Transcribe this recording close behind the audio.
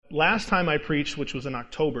last time I preached, which was in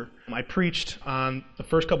October, I preached on the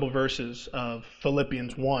first couple verses of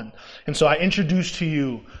Philippians 1. And so I introduced to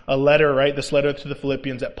you a letter, right? This letter to the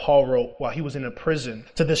Philippians that Paul wrote while he was in a prison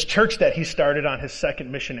to this church that he started on his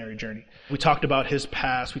second missionary journey. We talked about his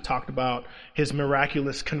past. We talked about his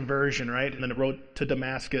miraculous conversion, right? And then the road to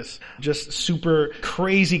Damascus, just super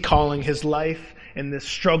crazy calling, his life and this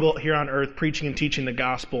struggle here on earth, preaching and teaching the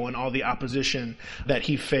gospel and all the opposition that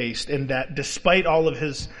he faced. And that despite all of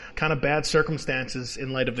his kind of bad circumstances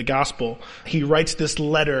in light of the gospel, he writes this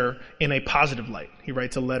letter in a positive light. He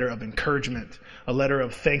writes a letter of encouragement, a letter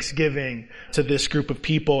of thanksgiving to this group of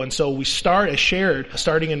people. And so we starting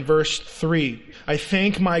in verse 3. I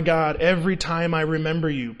thank my God every time I remember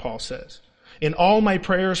you, Paul says. In all my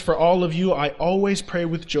prayers for all of you, I always pray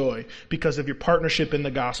with joy because of your partnership in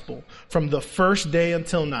the gospel from the first day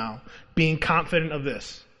until now, being confident of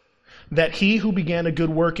this, that he who began a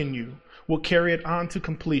good work in you will carry it on to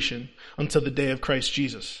completion until the day of Christ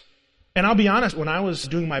Jesus. And I'll be honest, when I was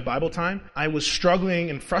doing my Bible time, I was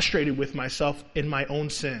struggling and frustrated with myself in my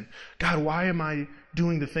own sin. God, why am I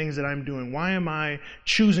doing the things that I'm doing? Why am I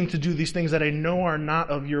choosing to do these things that I know are not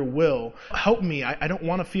of your will? Help me. I don't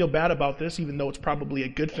want to feel bad about this, even though it's probably a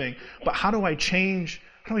good thing. But how do I change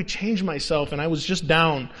myself? And I was just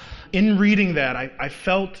down. In reading that, I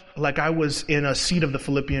felt like I was in a seat of the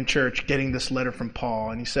Philippian church getting this letter from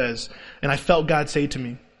Paul. And he says, and I felt God say to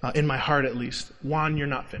me, in my heart at least, Juan, you're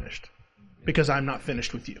not finished because I'm not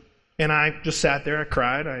finished with you. And I just sat there, I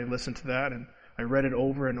cried, I listened to that, and I read it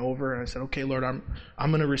over and over, and I said, okay, Lord, I'm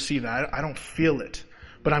going to receive that. I don't feel it,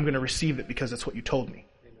 but I'm going to receive it because that's what you told me.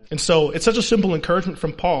 And so it's such a simple encouragement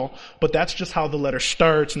from Paul, but that's just how the letter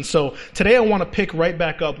starts. And so today I want to pick right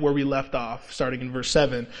back up where we left off, starting in verse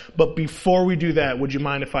 7. But before we do that, would you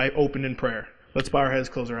mind if I open in prayer? Let's bow our heads,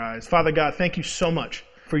 close our eyes. Father God, thank you so much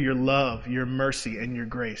for your love, your mercy, and your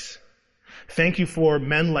grace. Thank you for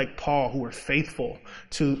men like Paul who are faithful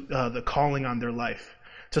to the calling on their life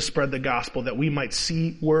to spread the gospel, that we might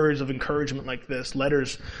see words of encouragement like this,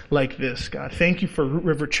 letters like this, God. Thank you for Root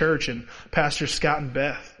River Church and Pastor Scott and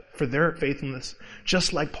Beth for their faithfulness,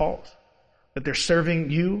 just like Paul's, that they're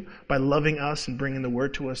serving you by loving us and bringing the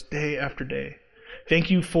word to us day after day.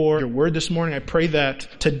 Thank you for your word this morning. I pray that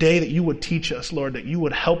today that you would teach us, Lord, that you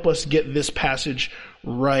would help us get this passage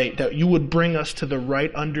right, that you would bring us to the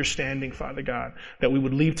right understanding, Father God, that we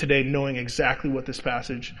would leave today knowing exactly what this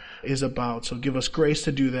passage is about. So give us grace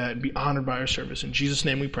to do that and be honored by our service. In Jesus'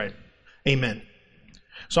 name we pray. Amen.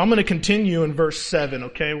 So I'm going to continue in verse 7,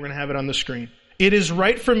 okay? We're going to have it on the screen. It is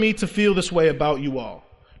right for me to feel this way about you all,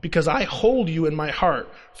 because I hold you in my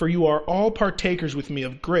heart, for you are all partakers with me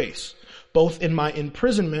of grace, both in my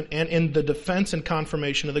imprisonment and in the defense and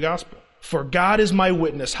confirmation of the gospel. For God is my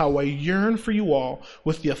witness how I yearn for you all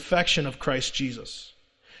with the affection of Christ Jesus.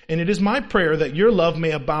 And it is my prayer that your love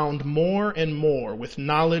may abound more and more with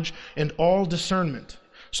knowledge and all discernment,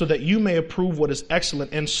 so that you may approve what is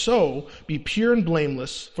excellent, and so be pure and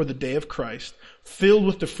blameless for the day of Christ, filled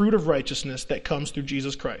with the fruit of righteousness that comes through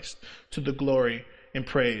Jesus Christ, to the glory and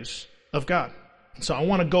praise of God. So I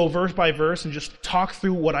want to go verse by verse and just talk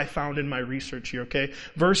through what I found in my research here, okay?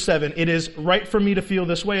 Verse 7, it is right for me to feel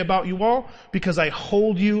this way about you all because I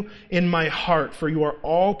hold you in my heart, for you are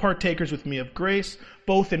all partakers with me of grace,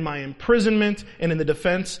 both in my imprisonment and in the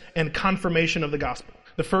defense and confirmation of the gospel.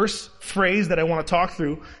 The first phrase that I want to talk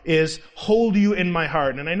through is hold you in my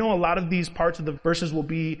heart. And I know a lot of these parts of the verses will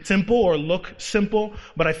be simple or look simple,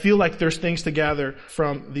 but I feel like there's things to gather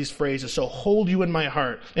from these phrases. So hold you in my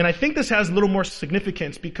heart. And I think this has a little more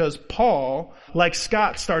significance because Paul, like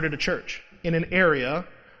Scott, started a church in an area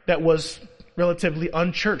that was relatively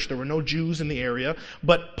unchurched. There were no Jews in the area,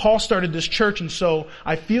 but Paul started this church. And so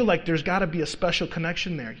I feel like there's got to be a special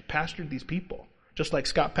connection there. He pastored these people, just like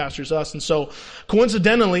Scott pastors us. And so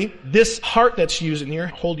coincidentally, this heart that's used in here,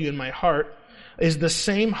 hold you in my heart, is the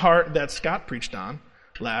same heart that Scott preached on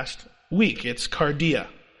last week. It's cardia.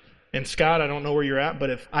 And Scott, I don't know where you're at, but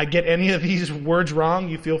if I get any of these words wrong,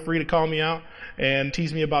 you feel free to call me out and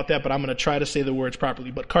tease me about that, but I'm going to try to say the words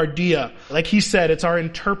properly. But cardia, like he said, it's our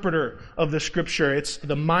interpreter of the scripture. It's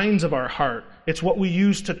the minds of our heart. It's what we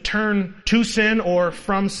use to turn to sin or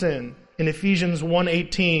from sin. In Ephesians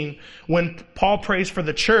 1:18, when Paul prays for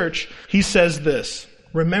the church, he says this,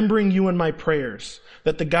 remembering you in my prayers,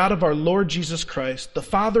 that the God of our Lord Jesus Christ, the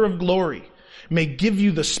Father of glory, may give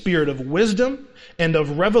you the spirit of wisdom and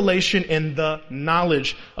of revelation in the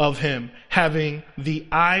knowledge of him, having the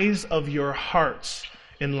eyes of your hearts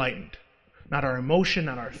enlightened. Not our emotion,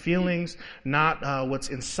 not our feelings, not what's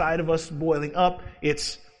inside of us boiling up.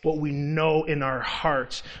 It's what we know in our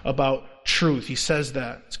hearts about truth. He says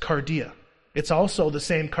that. It's cardia. It's also the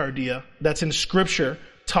same cardia that's in Scripture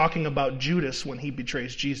talking about Judas when he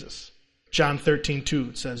betrays Jesus. John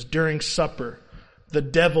 13:2, it says, during supper, the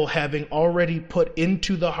devil having already put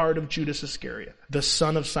into the heart of Judas Iscariot, the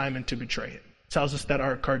son of Simon, to betray him. It tells us that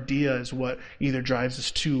our cardia is what either drives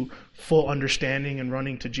us to full understanding and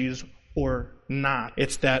running to Jesus or not.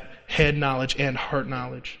 It's that head knowledge and heart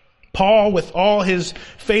knowledge. Paul, with all his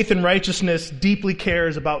faith and righteousness, deeply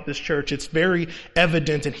cares about this church. It's very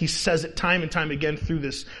evident, and he says it time and time again through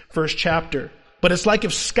this first chapter. But it's like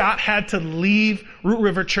if Scott had to leave Root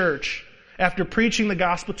River Church after preaching the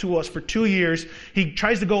gospel to us for 2 years. He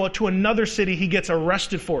tries to go to another city. He gets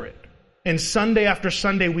arrested for it. And Sunday after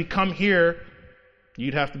Sunday, we come here.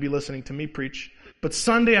 You'd have to be listening to me preach. But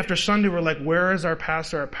Sunday after Sunday, we're like, where is our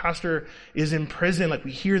pastor? Our pastor is in prison. Like,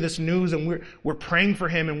 we hear this news and we're praying for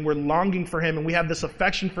him and we're longing for him and we have this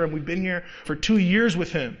affection for him. We've been here for 2 years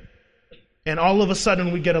with him. And all of a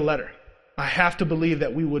sudden we get a letter. I have to believe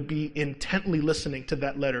that we would be intently listening to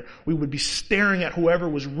that letter. We would be staring at whoever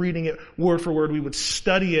was reading it word for word. We would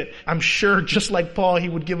study it. I'm sure, just like Paul, he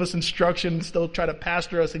would give us instruction and still try to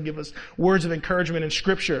pastor us and give us words of encouragement in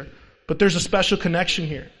Scripture. But there's a special connection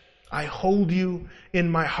here. I hold you in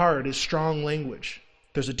my heart is strong language.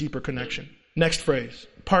 There's a deeper connection. Next phrase.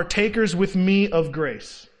 Partakers with me of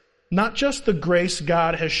grace. Not just the grace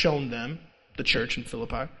God has shown them, the church in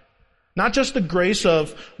Philippi. Not just the grace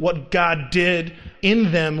of what God did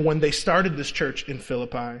in them when they started this church in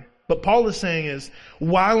Philippi. But Paul is saying is,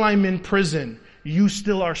 while I'm in prison, you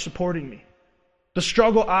still are supporting me. The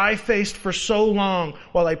struggle I faced for so long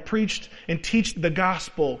while I preached and teached the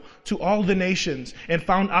gospel to all the nations and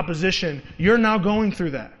found opposition, you're now going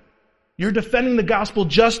through that. You're defending the gospel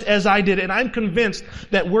just as I did, and I'm convinced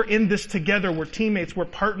that we're in this together. We're teammates, we're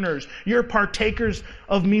partners. You're partakers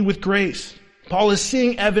of me with grace. Paul is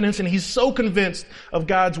seeing evidence, and he's so convinced of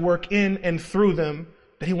God's work in and through them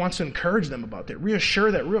that he wants to encourage them about that,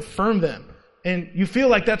 reassure that, reaffirm them. And you feel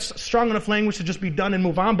like that's strong enough language to just be done and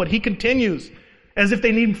move on, but he continues as if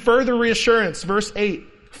they need further reassurance. Verse 8,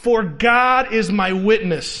 for God is my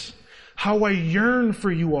witness, how I yearn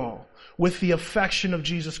for you all with the affection of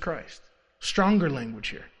Jesus Christ. Stronger language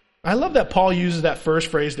here. I love that Paul uses that first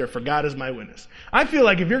phrase there, for God is my witness. I feel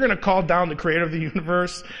like if you're going to call down the creator of the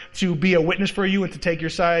universe to be a witness for you and to take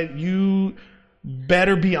your side, you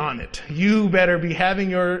better be on it. You better be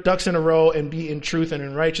having your ducks in a row and be in truth and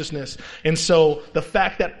in righteousness. And so the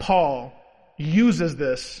fact that Paul uses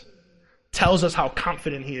this tells us how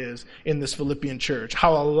confident he is in this Philippian church,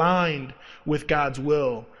 how aligned with God's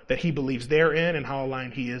will that he believes they're in, and how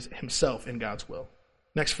aligned he is himself in God's will.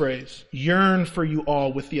 Next phrase, yearn for you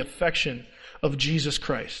all with the affection of Jesus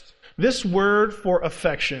Christ. This word for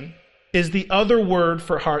affection is the other word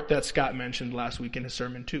for heart that Scott mentioned last week in his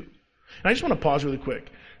sermon too. And I just want to pause really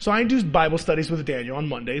quick. So I do Bible studies with Daniel on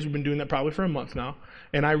Mondays. We've been doing that probably for a month now.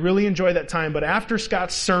 And I really enjoy that time. But after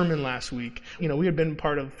Scott's sermon last week, we had been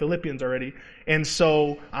part of Philippians already. And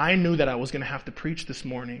so I knew that I was going to have to preach this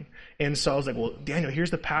morning. And so I was like, well, Daniel, here's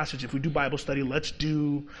the passage. If we do Bible study, let's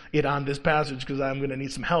do it on this passage because I'm going to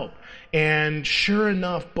need some help. And sure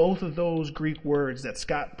enough, both of those Greek words that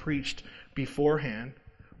Scott preached beforehand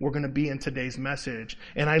we're going to be in today's message.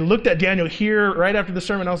 And I looked at Daniel here right after the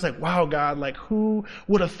sermon. I was like, wow, God, like who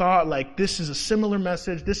would have thought like this is a similar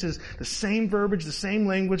message? This is the same verbiage, the same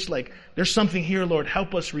language. Like there's something here, Lord,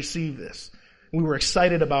 help us receive this. We were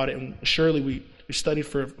excited about it, and surely we studied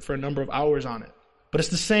for a number of hours on it. But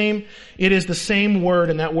it is the same word,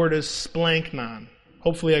 and that word is splanknon.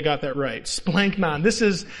 Hopefully I got that right. Splanknon. This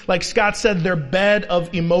is, like Scott said, their bed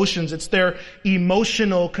of emotions. It's their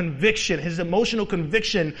emotional conviction. His emotional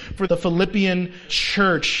conviction for the Philippian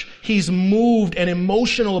church. He's moved and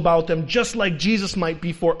emotional about them, just like Jesus might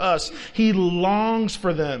be for us. He longs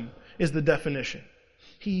for them, is the definition.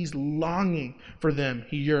 He's longing for them.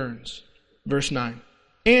 He yearns. Verse 9.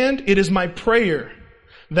 And it is my prayer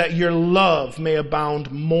that your love may abound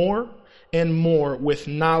more and more with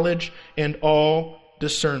knowledge and all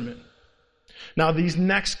discernment. Now, these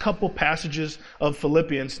next couple passages of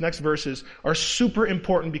Philippians, next verses, are super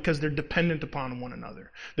important because they're dependent upon one another.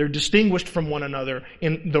 They're distinguished from one another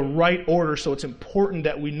in the right order, so it's important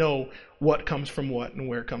that we know what comes from what and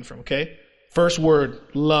where it comes from, okay? First word,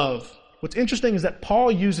 love. What's interesting is that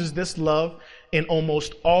Paul uses this love in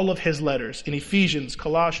almost all of his letters, in Ephesians,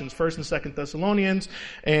 Colossians, 1st and 2nd Thessalonians,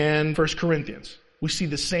 and 1 Corinthians. We see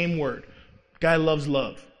the same word. Guy loves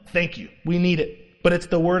love. Thank you. We need it. But it's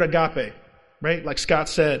the word agape, right? Like Scott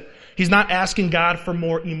said, he's not asking God for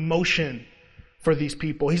more emotion for these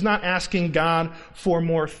people. He's not asking God for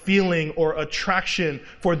more feeling or attraction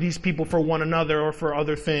for these people, for one another or for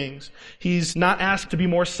other things. He's not asked to be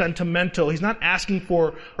more sentimental. He's not asking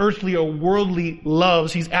for earthly or worldly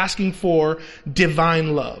loves. He's asking for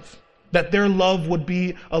divine love. That their love would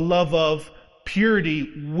be a love of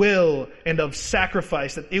purity, will, and of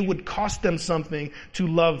sacrifice. That it would cost them something to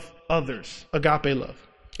love others. Agape love.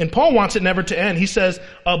 And Paul wants it never to end. He says,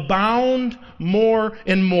 abound more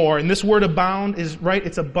and more. And this word abound is right.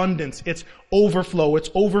 It's abundance. It's overflow. It's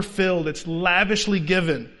overfilled. It's lavishly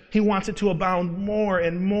given. He wants it to abound more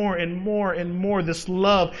and more and more and more. This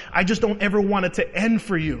love. I just don't ever want it to end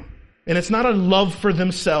for you. And it's not a love for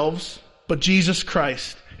themselves, but Jesus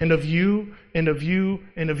Christ. And of you, and of you,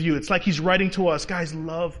 and of you. It's like he's writing to us, guys,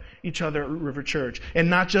 love each other at River Church. And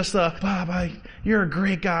not just Bob, you're a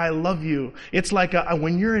great guy, I love you. It's like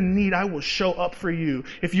when you're in need, I will show up for you.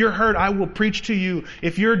 If you're hurt, I will preach to you.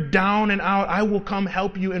 If you're down and out, I will come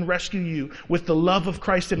help you and rescue you with the love of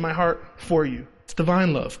Christ in my heart for you. It's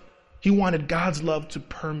divine love. He wanted God's love to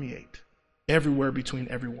permeate everywhere between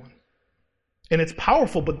everyone. And it's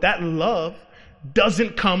powerful, but that love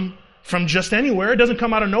doesn't come from just anywhere. It doesn't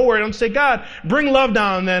come out of nowhere. It doesn't say, God, bring love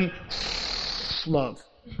down, and then love.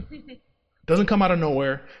 Doesn't come out of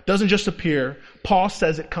nowhere. Doesn't just appear. Paul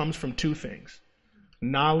says it comes from two things.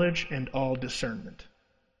 Knowledge and all discernment.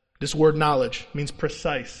 This word knowledge means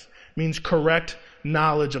precise, means correct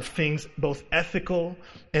knowledge of things both ethical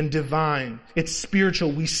and divine. It's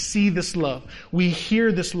spiritual. We see this love. We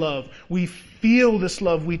hear this love. We feel this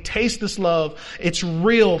love. We taste this love. It's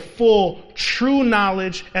real, full, true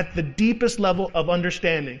knowledge at the deepest level of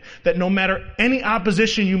understanding. That no matter any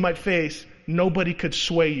opposition you might face, nobody could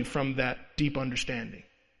sway you from that deep understanding.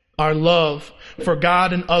 Our love for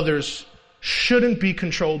God and others shouldn't be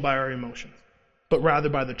controlled by our emotions, but rather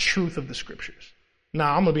by the truth of the scriptures.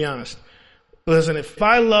 Now, I'm going to be honest. Listen, if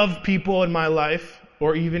I love people in my life,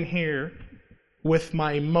 or even here, with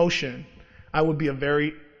my emotion, I would be a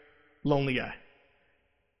very lonely guy.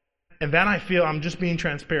 And then I feel I'm just being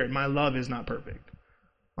transparent. My love is not perfect.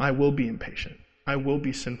 I will be impatient. I will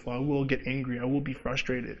be sinful. I will get angry. I will be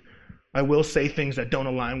frustrated. I will say things that don't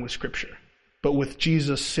align with Scripture. But with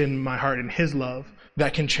Jesus in my heart and His love,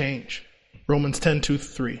 that can change. Romans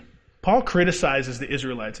 10:2-3. Paul criticizes the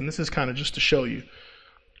Israelites, and this is kind of just to show you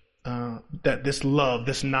that this love,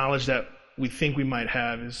 this knowledge that we think we might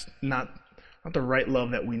have is not the right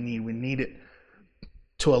love that we need. We need it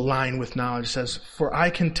to align with knowledge. It says, for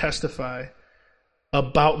I can testify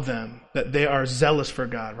about them that they are zealous for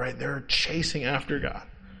God, right? They're chasing after God.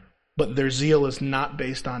 But their zeal is not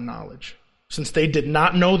based on knowledge. Since they did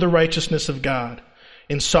not know the righteousness of God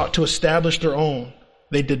and sought to establish their own,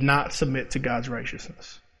 they did not submit to God's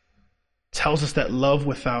righteousness. It tells us that love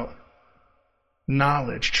without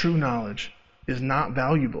knowledge, true knowledge, is not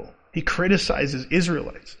valuable. He criticizes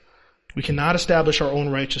Israelites. We cannot establish our own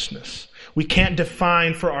righteousness. We can't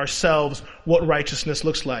define for ourselves what righteousness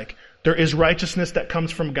looks like. There is righteousness that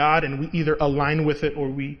comes from God, and we either align with it or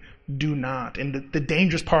we do not. And the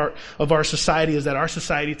dangerous part of our society is that our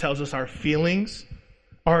society tells us our feelings,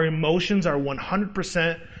 our emotions are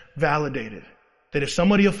 100% validated. That if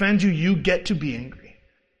somebody offends you, you get to be angry.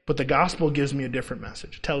 But the gospel gives me a different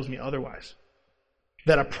message. It tells me otherwise.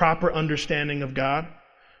 That a proper understanding of God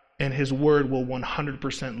and His word will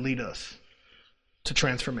 100% lead us to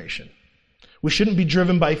transformation. We shouldn't be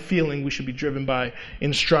driven by feeling. We should be driven by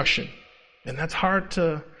instruction. And that's hard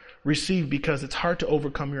to receive because it's hard to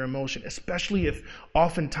overcome your emotion, especially if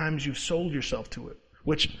oftentimes you've sold yourself to it,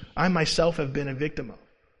 which I myself have been a victim of.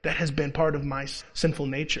 That has been part of my sinful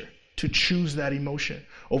nature, to choose that emotion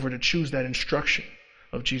over to choose that instruction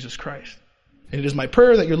of Jesus Christ. And it is my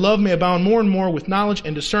prayer that your love may abound more and more with knowledge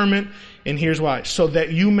and discernment. And here's why. So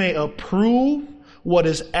that you may approve what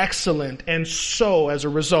is excellent, and so, as a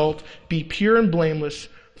result, be pure and blameless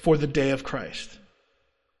for the day of Christ.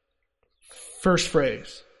 First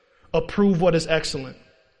phrase, approve what is excellent.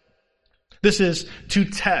 This is to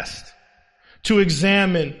test, to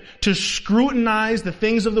examine, to scrutinize the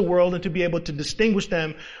things of the world and to be able to distinguish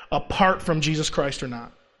them apart from Jesus Christ or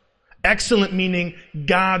not. Excellent meaning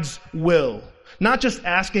God's will. Not just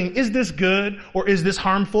asking, is this good or is this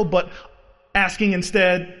harmful, but asking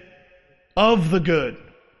instead of the good,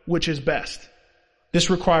 which is best. This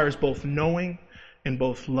requires both knowing and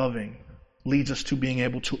both loving. Leads us to being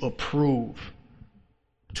able to approve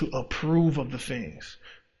of the things,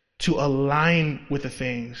 to align with the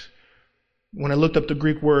things. When I looked up the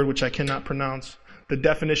Greek word, which I cannot pronounce, the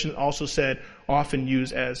definition also said often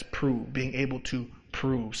used as prove, being able to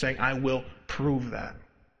prove, saying, I will prove that.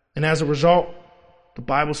 And as a result, the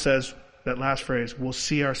Bible says that last phrase, we'll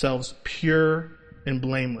see ourselves pure and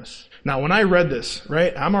blameless. Now, when I read this,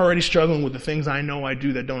 right, I'm already struggling with the things I know I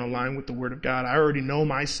do that don't align with the Word of God. I already know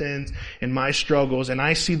my sins and my struggles, and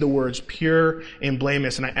I see the words pure and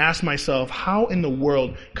blameless, and I ask myself, how in the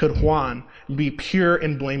world could Juan be pure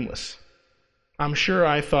and blameless? I'm sure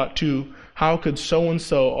I thought too, how could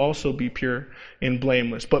so-and-so also be pure and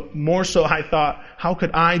blameless? But more so, I thought, how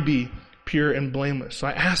could I be pure and blameless? So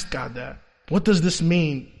I asked God that. What does this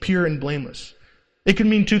mean, pure and blameless? It could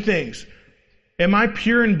mean two things. Am I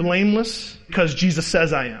pure and blameless because Jesus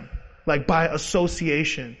says I am? Like by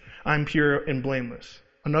association, I'm pure and blameless.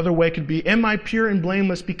 Another way could be, am I pure and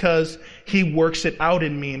blameless because he works it out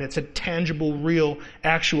in me and it's a tangible, real,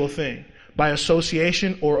 actual thing? By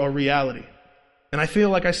association or a reality? And I feel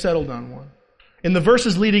like I settled on one. In the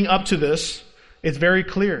verses leading up to this, it's very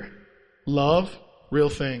clear. Love, real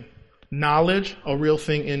thing. Knowledge, a real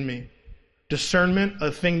thing in me. Discernment,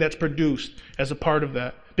 a thing that's produced as a part of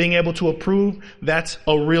that. Being able to approve, that's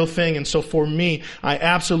a real thing. And so for me, I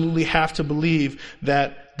absolutely have to believe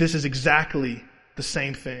that this is exactly the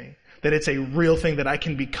same thing. That it's a real thing, that I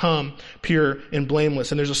can become pure and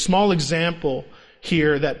blameless. And there's a small example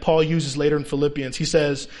here that Paul uses later in Philippians. He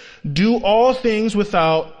says, do all things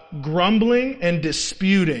without grumbling and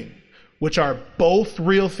disputing, which are both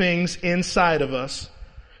real things inside of us,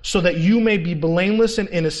 so that you may be blameless and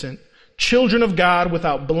innocent, children of God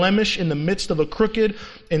without blemish in the midst of a crooked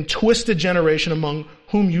and twisted generation among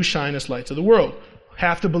whom you shine as lights of the world.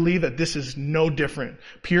 Have to believe that this is no different.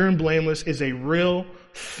 Pure and blameless is a real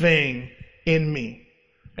thing in me,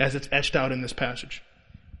 as it's etched out in this passage.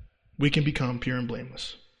 We can become pure and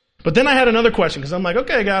blameless. But then I had another question, because I'm like,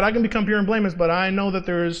 okay, God, I can become pure and blameless, but I know that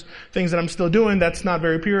there's things that I'm still doing that's not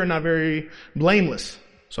very pure and not very blameless.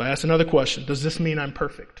 So I asked another question. Does this mean I'm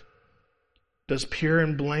perfect? Does pure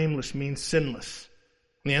and blameless mean sinless?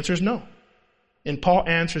 And the answer is no. And Paul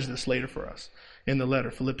answers this later for us in the letter,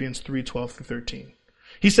 Philippians 3:12-13.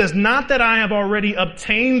 He says, not that I have already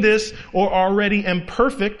obtained this or already am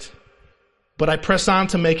perfect, but I press on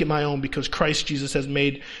to make it my own because Christ Jesus has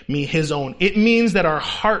made me his own. It means that our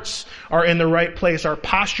hearts are in the right place. Our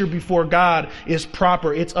posture before God is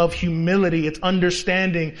proper. It's of humility. It's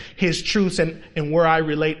understanding his truths and where I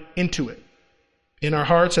relate into it. In our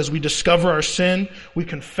hearts, as we discover our sin, we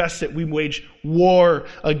confess it. We wage war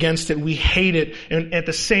against it. We hate it. And at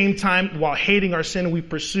the same time, while hating our sin, we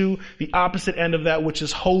pursue the opposite end of that, which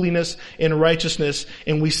is holiness and righteousness.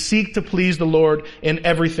 And we seek to please the Lord in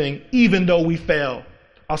everything, even though we fail.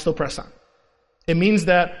 I'll still press on. It means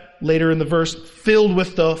that, later in the verse, filled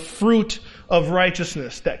with the fruit of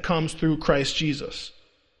righteousness that comes through Christ Jesus.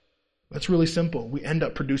 That's really simple. We end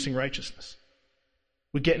up producing righteousness.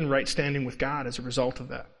 We get in right standing with God as a result of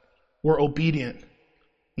that. We're obedient.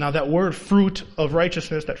 Now that word, fruit of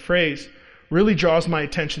righteousness, that phrase, really draws my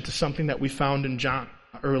attention to something that we found in John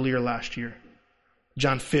earlier last year.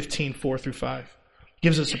 John 15:4-5.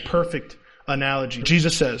 Gives us a perfect analogy.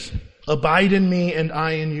 Jesus says, abide in me and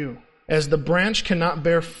I in you. As the branch cannot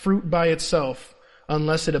bear fruit by itself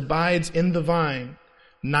unless it abides in the vine,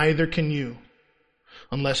 neither can you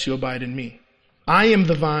unless you abide in me. I am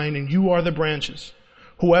the vine and you are the branches.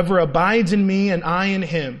 Whoever abides in me and I in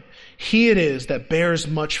him, he it is that bears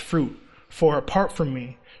much fruit. For apart from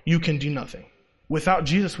me, you can do nothing. Without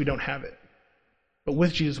Jesus, we don't have it. But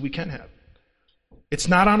with Jesus, we can have it. It's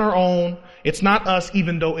not on our own. It's not us,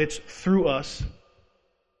 even though it's through us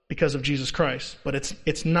because of Jesus Christ. But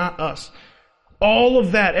it's not us. All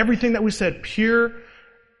of that, everything that we said, pure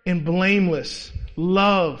and blameless,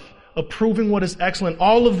 love, approving what is excellent,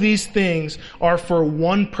 all of these things are for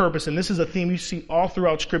one purpose. And this is a theme you see all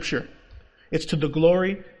throughout Scripture. It's to the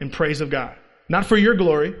glory and praise of God. Not for your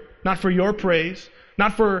glory, not for your praise,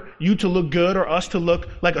 not for you to look good or us to look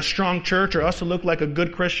like a strong church or us to look like a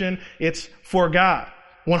good Christian. It's for God.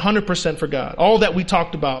 100% for God. All that we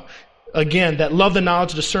talked about. Again, that love, the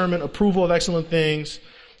knowledge, discernment, approval of excellent things,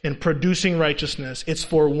 and producing righteousness. It's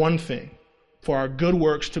for one thing. For our good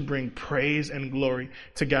works to bring praise and glory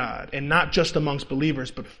to God. And not just amongst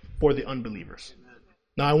believers, but for the unbelievers.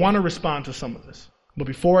 Now, I want to respond to some of this. But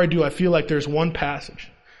before I do, I feel like there's one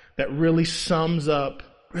passage that really sums up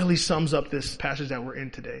this passage that we're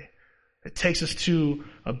in today. It takes us to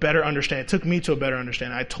a better understanding. It took me to a better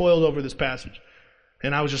understanding. I toiled over this passage.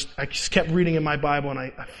 And I just kept reading in my Bible, and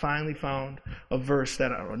I finally found a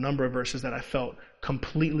number of verses that I felt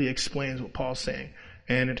completely explains what Paul's saying.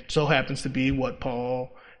 And it so happens to be what Paul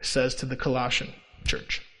says to the Colossian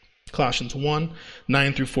church. Colossians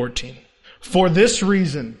 1:9-14. For this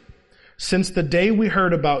reason, since the day we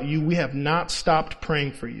heard about you, we have not stopped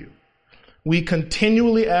praying for you. We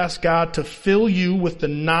continually ask God to fill you with the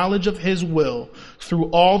knowledge of his will through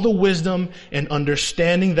all the wisdom and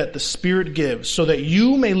understanding that the Spirit gives, so that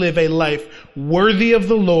you may live a life worthy of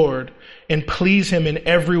the Lord and please him in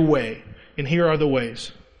every way. And here are the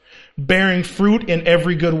ways: bearing fruit in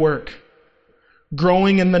every good work,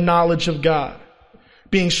 growing in the knowledge of God,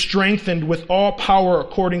 being strengthened with all power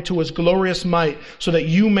according to his glorious might, so that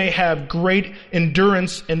you may have great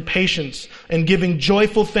endurance and patience, and giving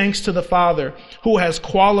joyful thanks to the Father, who has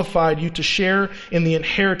qualified you to share in the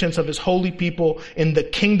inheritance of his holy people in the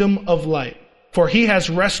kingdom of light. For he has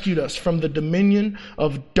rescued us from the dominion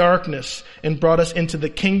of darkness and brought us into the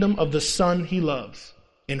kingdom of the Son he loves,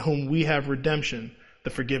 in whom we have redemption, the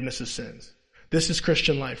forgiveness of sins. This is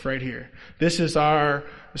Christian life right here. This is our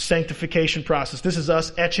sanctification process. This is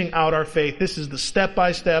us etching out our faith. This is the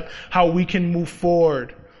step-by-step how we can move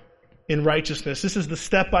forward in righteousness. This is the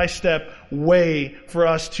step-by-step way for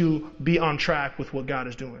us to be on track with what God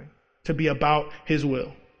is doing, to be about his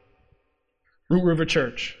will. Root River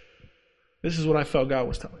Church, this is what I felt God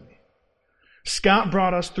was telling me. Scott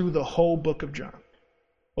brought us through the whole book of John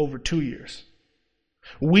over 2 years.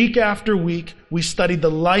 Week after week, we studied the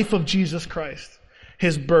life of Jesus Christ,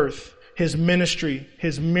 his birth, his ministry,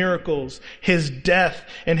 his miracles, his death,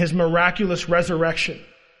 and his miraculous resurrection.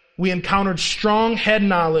 We encountered strong head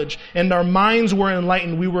knowledge, and our minds were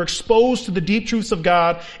enlightened. We were exposed to the deep truths of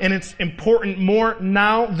God, and it's important more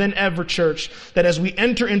now than ever, church, that as we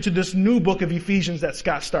enter into this new book of Ephesians that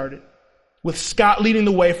Scott started, with Scott leading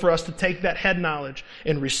the way for us to take that head knowledge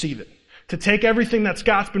and receive it. To take everything that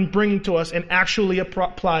Scott's been bringing to us and actually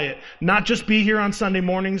apply it. Not just be here on Sunday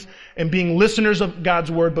mornings and being listeners of God's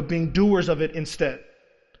word, but being doers of it instead.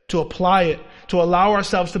 To apply it, to allow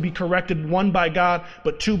ourselves to be corrected, one, by God,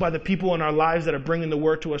 but two, by the people in our lives that are bringing the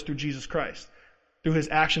word to us through Jesus Christ, through his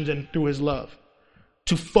actions and through his love.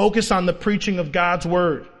 To focus on the preaching of God's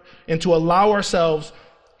word and to allow ourselves,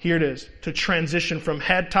 here it is, to transition from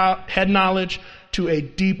head knowledge to a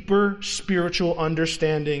deeper spiritual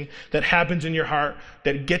understanding that happens in your heart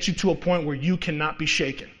that gets you to a point where you cannot be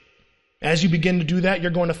shaken. As you begin to do that,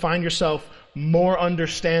 you're going to find yourself more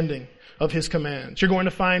understanding of his commands. You're going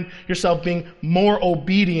to find yourself being more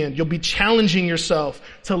obedient. You'll be challenging yourself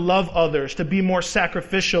to love others, to be more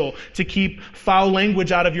sacrificial, to keep foul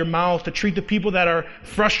language out of your mouth, to treat the people that are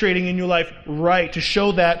frustrating in your life right, to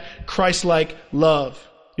show that Christ-like love.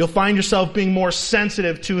 You'll find yourself being more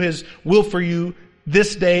sensitive to his will for you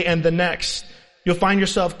this day and the next. You'll find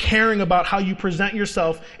yourself caring about how you present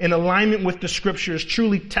yourself in alignment with the scriptures,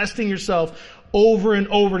 truly testing yourself over and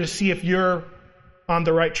over to see if you're on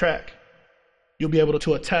the right track. You'll be able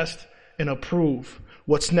to attest and approve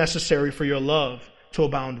what's necessary for your love to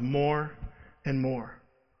abound more and more,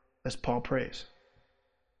 as Paul prays.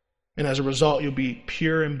 And as a result, you'll be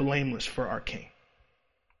pure and blameless for our King.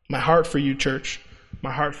 My heart for you, church,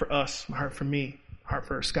 my heart for us, my heart for me, my heart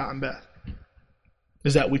for Scott and Beth,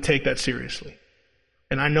 is that we take that seriously.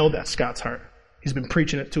 And I know that's Scott's heart. He's been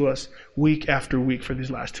preaching it to us week after week for these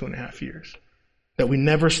last 2.5 years. That we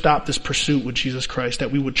never stop this pursuit with Jesus Christ,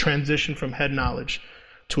 that we would transition from head knowledge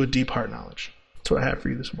to a deep heart knowledge. That's what I have for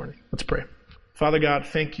you this morning. Let's pray. Father God,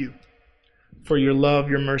 thank you for your love,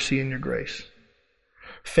 your mercy, and your grace.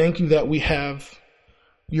 Thank you that we have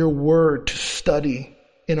your word to study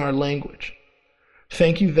in our language.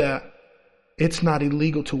 Thank you that it's not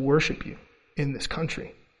illegal to worship you in this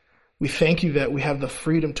country. We thank you that we have the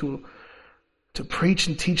freedom to preach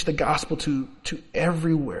and teach the gospel to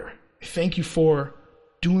everywhere. Thank you for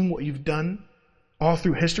doing what you've done all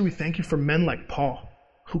through history. We thank you for men like Paul,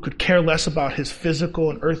 who could care less about his physical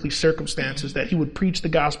and earthly circumstances, that he would preach the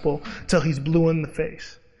gospel till he's blue in the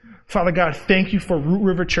face. Father God, thank you for Root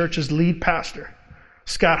River Church's lead pastor,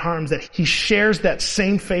 Scott Harms, that he shares that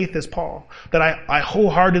same faith as Paul, that I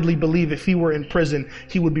wholeheartedly believe if he were in prison,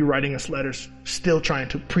 he would be writing us letters, still trying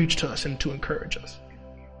to preach to us and to encourage us.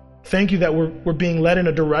 Thank you that we're being led in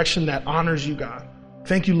a direction that honors you, God.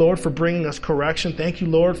 Thank you, Lord, for bringing us correction. Thank you,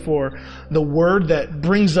 Lord, for the word that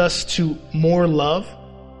brings us to more love,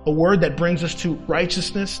 a word that brings us to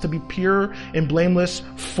righteousness, to be pure and blameless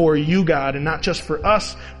for you, God, and not just for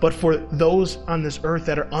us, but for those on this earth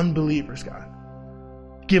that are unbelievers, God.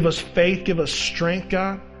 Give us faith, give us strength,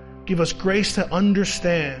 God. Give us grace to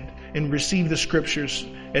understand and receive the scriptures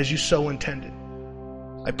as you so intended.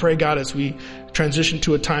 I pray, God, as we transition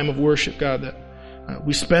to a time of worship, God, that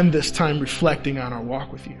we spend this time reflecting on our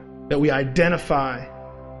walk with you, that we identify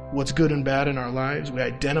what's good and bad in our lives, we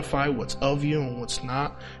identify what's of you and what's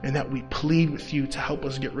not, and that we plead with you to help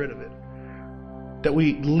us get rid of it. that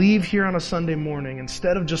we leave here on a Sunday morning,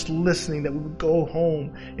 instead of just listening, that we would go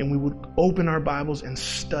home and we would open our Bibles and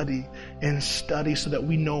study so that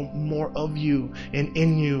we know more of you and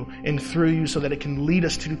in you and through you, so that it can lead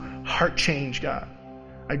us to heart change, God.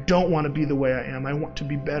 I don't want to be the way I am. I want to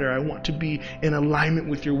be better. I want to be in alignment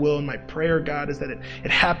with your will. And my prayer, God, is that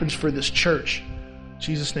it happens for this church. In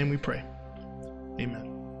Jesus' name we pray. Amen.